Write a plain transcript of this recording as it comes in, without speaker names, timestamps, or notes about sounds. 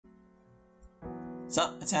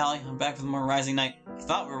So, it's Hallie. I'm back with more Rising Knight. I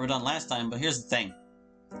thought we were done last time, but here's the thing.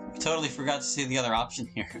 We totally forgot to see the other option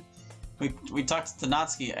here. We talked to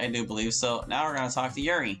Natsuki, I do believe, so now we're going to talk to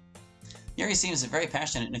Yuri. Yuri seems very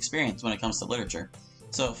passionate and experienced when it comes to literature.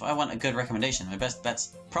 So if I want a good recommendation, my best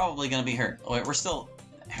bet's probably going to be her. Oh wait, we're still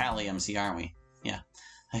Hallie MC, aren't we? Yeah.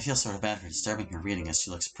 I feel sort of bad for disturbing her reading as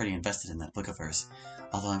she looks pretty invested in that book of hers,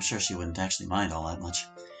 although I'm sure she wouldn't actually mind all that much.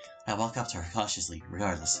 I walk up to her cautiously,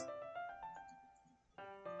 regardless.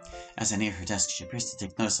 As I near her desk, she appears to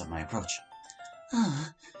take notice of my approach.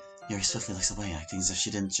 Ah. Yuri swiftly looks away, acting as if she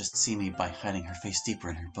didn't just see me by hiding her face deeper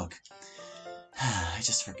in her book. I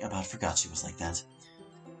just about forgot she was like that.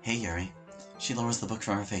 Hey, Yuri. She lowers the book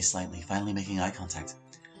from her face slightly, finally making eye contact.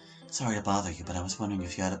 Sorry to bother you, but I was wondering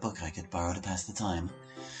if you had a book I could borrow to pass the time.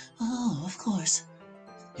 Oh, of course.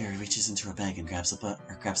 Yuri reaches into her bag and grabs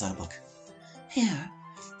out a book. Here.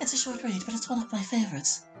 It's a short read, but it's one of my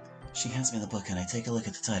favorites. She hands me the book and I take a look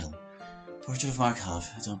at the title. Portrait of Markov.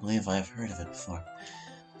 I don't believe I have heard of it before.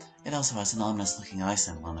 It also has an ominous-looking eye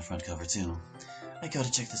symbol on the front cover, too. I go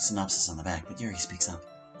to check the synopsis on the back, but Yuri speaks up.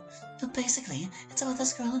 But basically, it's about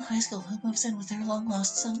this girl in high school who moves in with her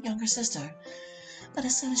long-lost younger sister. But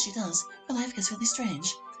as soon as she does, her life gets really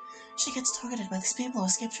strange. She gets targeted by these people who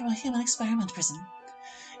escaped from a human experiment prison.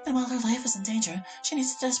 And while her life is in danger, she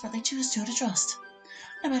needs to desperately choose who to trust.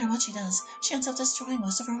 No matter what she does, she ends up destroying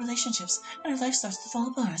most of her relationships, and her life starts to fall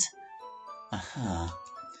apart. Aha.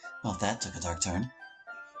 Well, that took a dark turn.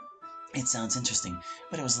 It sounds interesting,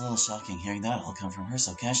 but it was a little shocking hearing that all come from her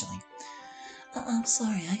so casually. I'm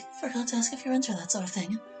sorry, I forgot to ask if you're into that sort of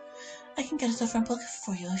thing. I can get a different book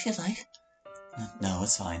for you if you'd like. No,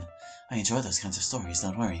 it's fine. I enjoy those kinds of stories,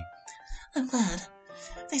 don't worry. I'm glad.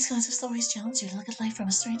 These kinds of stories challenge you to look at life from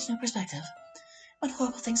a strange new perspective. When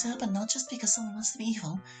horrible things happen not just because someone wants to be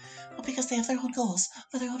evil, but because they have their own goals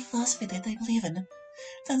or their own philosophy that they believe in.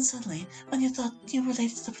 Then suddenly, when you thought you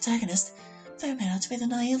related to the protagonist, they're made out to be the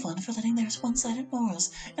naive one for letting their one-sided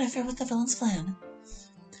morals interfere with the villain's plan.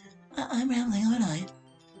 I'm rambling, aren't I?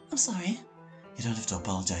 I'm sorry. You don't have to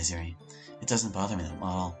apologize, Yuri. It doesn't bother me at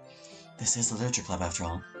all. This is the Literature Club, after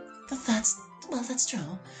all. But that's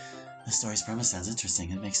true. The story's premise sounds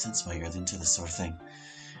interesting. It makes sense why you're into this sort of thing.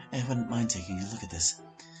 I wouldn't mind taking a look at this.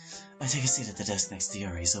 I take a seat at the desk next to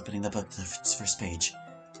Yuri's, opening the book to the first page.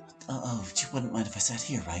 Oh, you wouldn't mind if I sat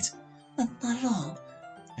here, right? Not at all.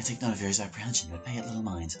 I take note of Yuri's apprehension, but pay it little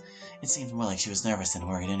mind. It seemed more like she was nervous than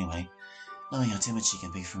worried anyway. Knowing how timid she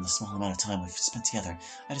can be from the small amount of time we've spent together,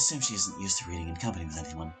 I'd assume she isn't used to reading in company with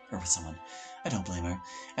anyone, or with someone. I don't blame her.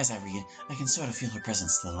 As I read, I can sort of feel her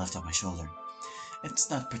presence to the left of my shoulder. It's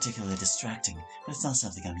not particularly distracting, but it's not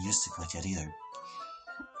something I'm used to quite yet either.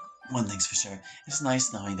 One thing's for sure, it's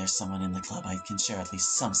nice knowing there's someone in the club I can share at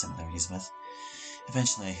least some similarities with.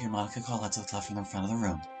 Eventually, I hear Monica call out to the club from the front of the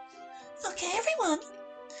room. Okay, everyone!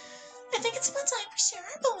 I think it's about time we share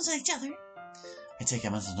our bones with each other. I take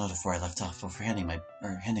a mental note of where I left off before handing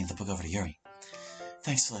the book over to Yuri.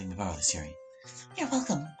 Thanks for letting me borrow this, Yuri. You're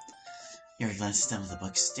welcome. Yuri glances down at the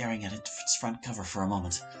book, staring at its front cover for a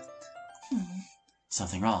moment.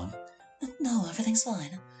 Something wrong? No, everything's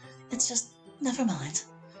fine. It's just, never mind.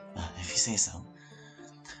 If you say so.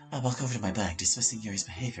 I walk over to my bag, dismissing Yuri's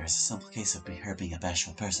behavior as a simple case of her being a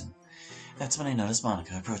bashful person. That's when I notice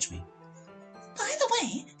Monica approach me. By the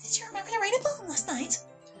way, did you remember to write a poem last night?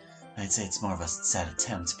 I'd say it's more of a sad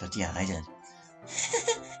attempt, but yeah, I did.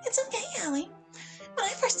 It's okay, Hallie. When I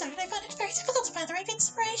first started, I found it very difficult to find the right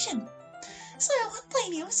inspiration. So I won't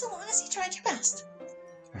blame you so long as you tried your best.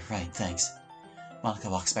 Right, thanks. Monica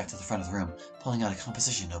walks back to the front of the room, pulling out a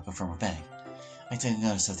composition notebook from her bag. I take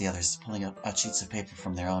notice of the others pulling out sheets of paper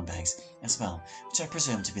from their own bags as well, which I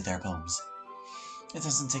presume to be their poems. It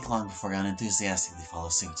doesn't take long before I unenthusiastically follow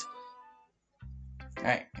suit.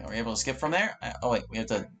 Alright, are we able to skip from there? Oh wait, we have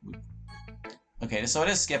to... Okay, so it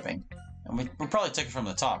is skipping. And we probably took it from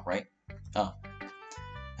the top, right? Oh.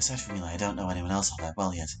 Aside from Mila, I don't know anyone else all that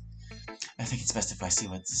well yet. I think it's best if I see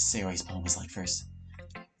what Sayori's poem is like first.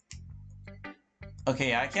 Okay,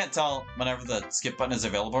 yeah, I can't tell whenever the skip button is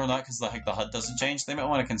available or not because the HUD doesn't change. They might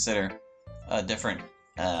want to consider a different,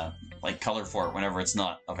 color for it whenever it's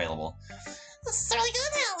not available. This is really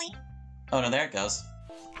good, Hallie! Oh no, there it goes.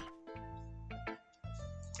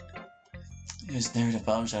 Whose narrative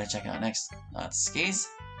poem should I check out next? Skis?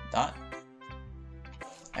 Dot?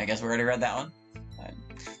 I guess we already read that one.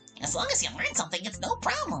 As long as you learn something, it's no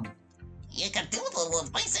problem. You can do with a little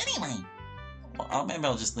advice anyway. Well, maybe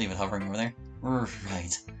I'll just leave it hovering over there.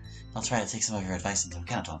 Right. I'll try to take some of your advice into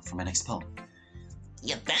account for my next poem.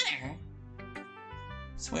 You better.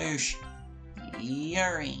 Swoosh.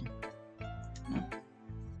 Yuri.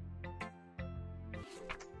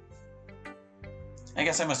 I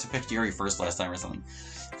guess I must have picked Yuri first last time or something.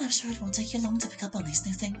 I'm sure it won't take you long to pick up on these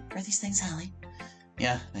things, Hallie.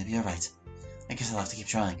 Yeah, maybe you're right. I guess I'll have to keep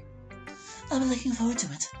trying. I'm looking forward to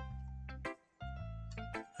it.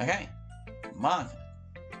 Okay. Mom.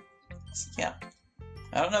 Yeah.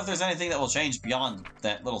 I don't know if there's anything that will change beyond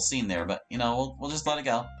that little scene there, but, you know, we'll just let it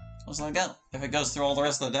go. We'll just let it go. If it goes through all the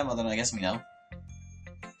rest of the demo, then I guess we know.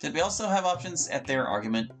 Did we also have options at their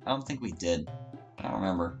argument? I don't think we did. I don't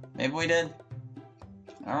remember. Maybe we did?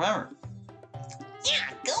 I don't remember.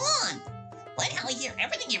 Yeah, go on! Let Hallie hear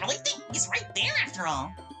everything you really think is right there after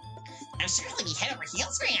all. I'm sure he'll be head over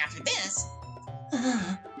heels for you after this.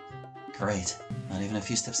 Great. Not even a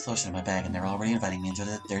few steps closer to my bag, and they're already inviting me into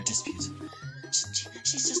their dispute.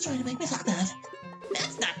 She's just trying to make me look bad.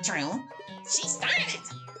 That's not true. She started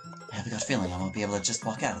it. I have a gut feeling I won't be able to just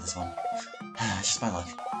walk out of this one. It's just my luck.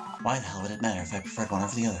 Why the hell would it matter if I preferred one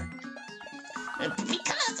over the other?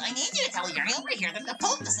 Because I need you to tell Yuri over here that the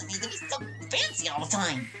Pope doesn't need to be so fancy all the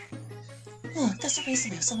time. Look, there's a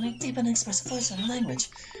reason we have so many deep and expressive words in our language.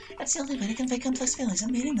 It's the only way to convey complex feelings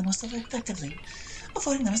and meaning them most effectively.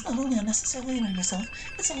 Avoiding them is not only unnecessarily limiting yourself,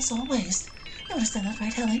 it's also a waste. You understand that,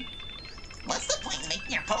 right, Hallie? What's the point in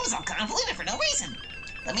making your pose all convoluted for no reason?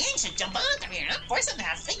 The meaning should jump out of here, not force him to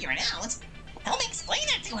have to figure it out. Help me explain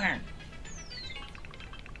that to her.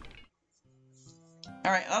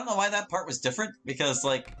 Alright, I don't know why that part was different, because,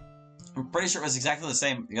 like, I'm pretty sure it was exactly the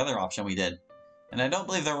same the other option we did. And I don't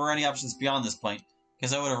believe there were any options beyond this point,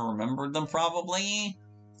 because I would have remembered them probably.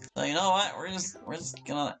 So you know what? I'm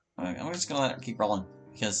just gonna let it keep rolling,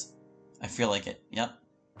 because I feel like it. Yep.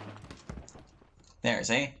 There,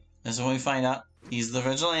 see? This is when we find out he's the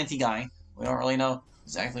vigilante guy. We don't really know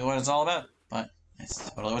exactly what it's all about, but that's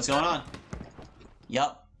totally what's going on.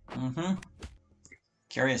 Yup. Mm-hmm.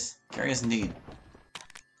 Curious. Curious indeed.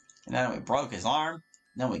 And then we broke his arm.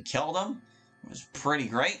 Then we killed him. It was pretty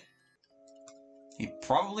great. He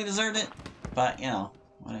probably deserved it, but, you know,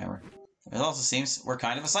 whatever. It also seems we're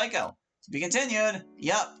kind of a psycho. To be continued.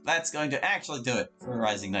 Yup, that's going to actually do it for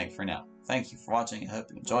Rising Knight for now. Thank you for watching. I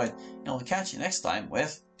hope you enjoyed. And we'll catch you next time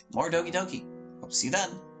with more Doki Doki. Hope to see you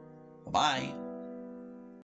then. Bye-bye.